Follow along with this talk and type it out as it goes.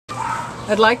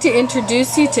I'd like to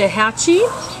introduce you to Hatchi.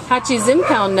 Hatchi's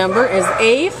impound number is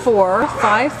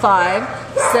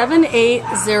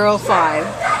A4557805.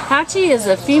 Hatchi is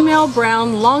a female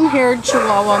brown long-haired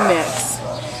Chihuahua mix.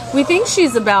 We think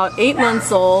she's about 8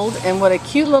 months old, and what a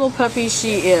cute little puppy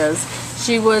she is.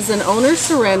 She was an owner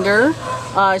surrender.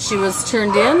 She was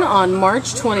turned in on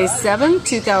March 27,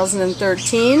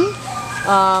 2013.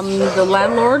 The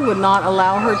landlord would not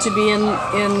allow her to be in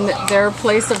their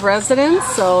place of residence,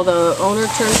 so the owner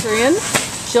turned her in.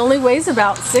 She only weighs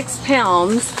about 6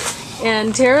 pounds,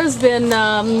 and Tara's been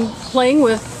playing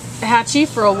with Hatchi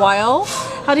for a while.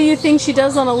 How do you think she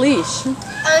does on a leash?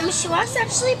 She walks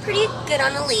actually pretty good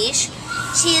on a leash.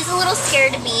 She is a little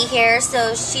scared to be here,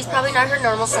 so she's probably not her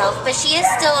normal self, but she is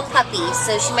still a puppy,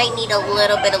 so she might need a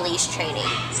little bit of leash training.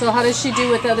 So how does she do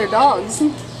with other dogs?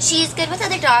 She's good with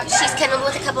other dogs. She's kenneled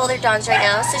with a couple other dogs right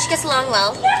now, so she gets along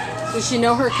well. Does she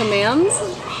know her commands?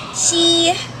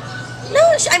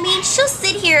 I mean, she'll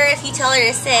sit here if you tell her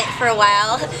to sit for a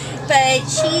while, but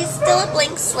she's still a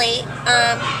blank slate.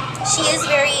 She is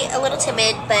a little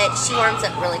timid, but she warms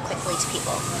up really quickly to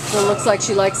people. So it looks like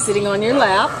she likes sitting on your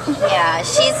lap. Yeah,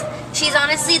 she's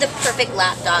honestly the perfect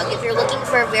lap dog. If you're looking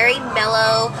for a very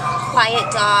mellow,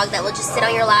 quiet dog that will just sit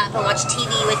on your lap and watch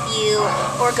TV with you,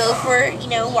 or go for,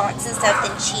 walks and stuff,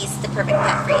 then she's the perfect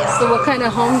pet for you. So what kind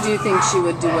of home do you think she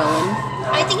would do well in?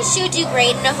 I think she would do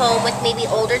great in a home with maybe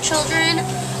older children,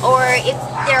 or if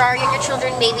there are younger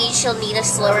children, maybe she'll need a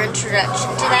slower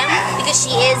introduction to them, because she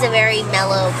is a very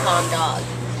mellow, calm dog.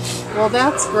 Well,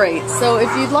 that's great. So if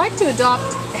you'd like to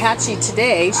adopt Hatchi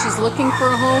today, she's looking for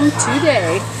a home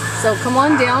today. So come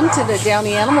on down to the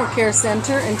Downey Animal Care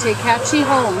Center and take Hatchi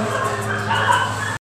home.